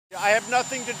I have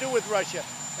nothing to do with Russia.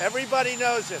 Everybody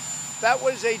knows it. That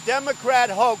was a Democrat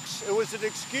hoax. It was an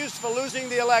excuse for losing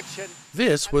the election.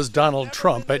 This was Donald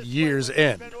Trump at year's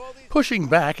end, pushing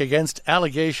back against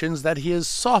allegations that he is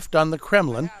soft on the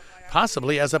Kremlin,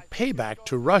 possibly as a payback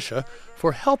to Russia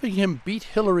for helping him beat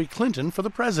Hillary Clinton for the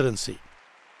presidency.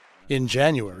 In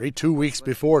January, 2 weeks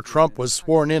before Trump was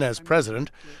sworn in as president,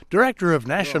 Director of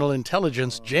National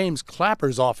Intelligence James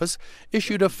Clapper's office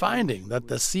issued a finding that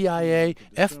the CIA,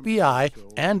 FBI,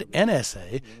 and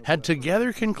NSA had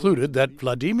together concluded that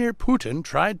Vladimir Putin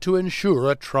tried to ensure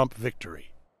a Trump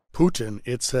victory. Putin,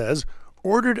 it says,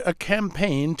 ordered a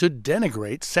campaign to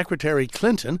denigrate Secretary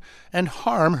Clinton and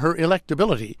harm her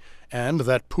electability, and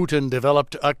that Putin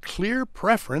developed a clear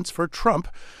preference for Trump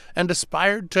and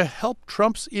aspired to help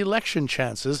Trump's election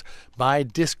chances by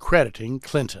discrediting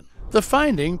Clinton. The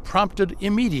finding prompted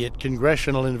immediate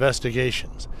congressional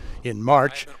investigations. In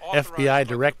March, FBI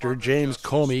Director James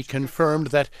Comey confirmed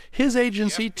that his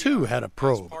agency too had a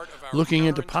probe, looking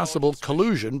into possible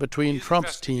collusion between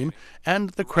Trump's team and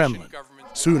the Kremlin.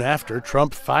 Soon after,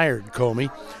 Trump fired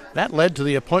Comey. That led to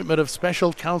the appointment of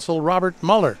special counsel Robert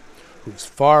Mueller, whose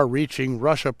far-reaching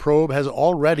Russia probe has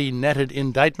already netted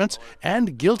indictments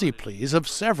and guilty pleas of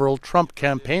several Trump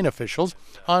campaign officials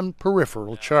on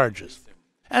peripheral charges.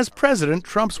 As president,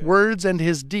 Trump's words and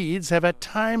his deeds have at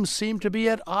times seemed to be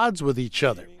at odds with each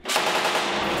other.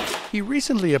 He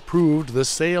recently approved the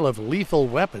sale of lethal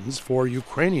weapons for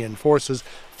Ukrainian forces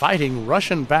fighting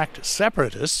Russian-backed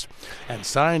separatists and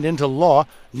signed into law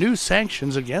new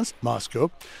sanctions against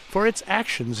Moscow for its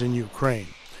actions in Ukraine,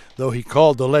 though he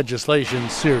called the legislation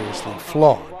seriously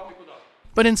flawed.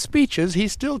 But in speeches, he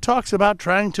still talks about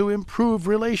trying to improve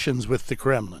relations with the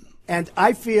Kremlin. And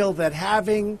I feel that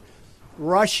having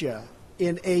Russia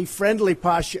in a friendly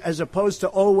posture as opposed to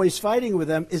always fighting with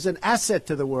them is an asset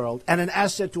to the world and an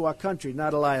asset to our country,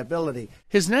 not a liability.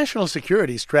 His national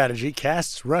security strategy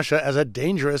casts Russia as a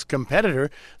dangerous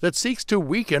competitor that seeks to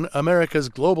weaken America's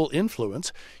global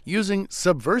influence using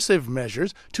subversive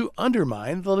measures to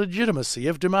undermine the legitimacy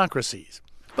of democracies.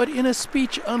 But in a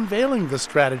speech unveiling the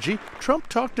strategy, Trump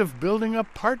talked of building a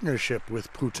partnership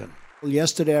with Putin.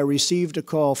 Yesterday, I received a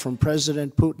call from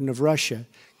President Putin of Russia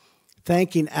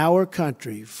thanking our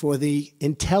country for the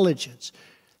intelligence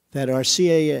that our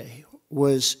CIA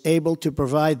was able to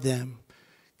provide them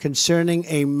concerning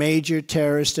a major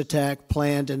terrorist attack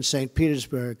planned in St.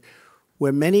 Petersburg,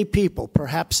 where many people,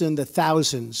 perhaps in the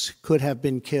thousands, could have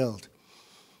been killed.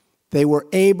 They were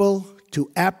able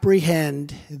to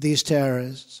apprehend these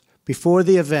terrorists before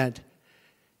the event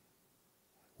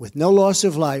with no loss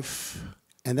of life,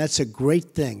 and that's a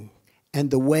great thing, and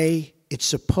the way it's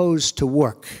supposed to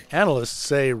work. Analysts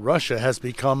say Russia has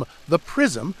become the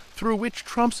prism through which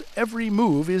Trump's every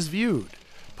move is viewed,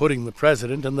 putting the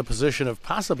president in the position of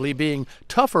possibly being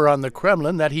tougher on the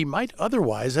Kremlin than he might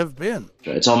otherwise have been.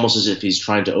 It's almost as if he's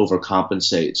trying to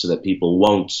overcompensate so that people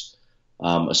won't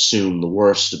assume the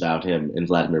worst about him in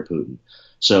Vladimir Putin.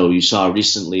 So you saw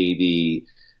recently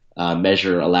the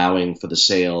measure allowing for the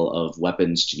sale of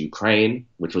weapons to Ukraine,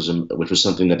 which was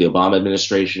something that the Obama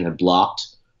administration had blocked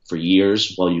for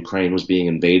years while Ukraine was being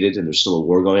invaded, and there's still a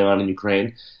war going on in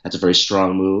Ukraine. That's a very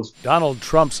strong move. Donald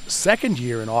Trump's second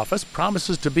year in office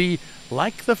promises to be,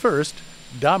 like the first,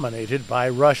 dominated by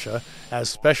Russia, as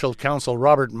special counsel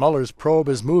Robert Mueller's probe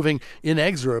is moving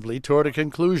inexorably toward a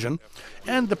conclusion,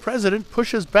 and the president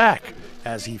pushes back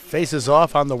as he faces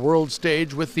off on the world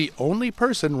stage with the only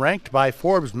person ranked by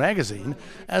Forbes magazine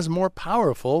as more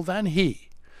powerful than he,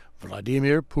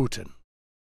 Vladimir Putin.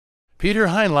 Peter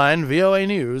Heinlein, VOA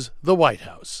News, the White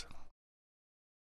House.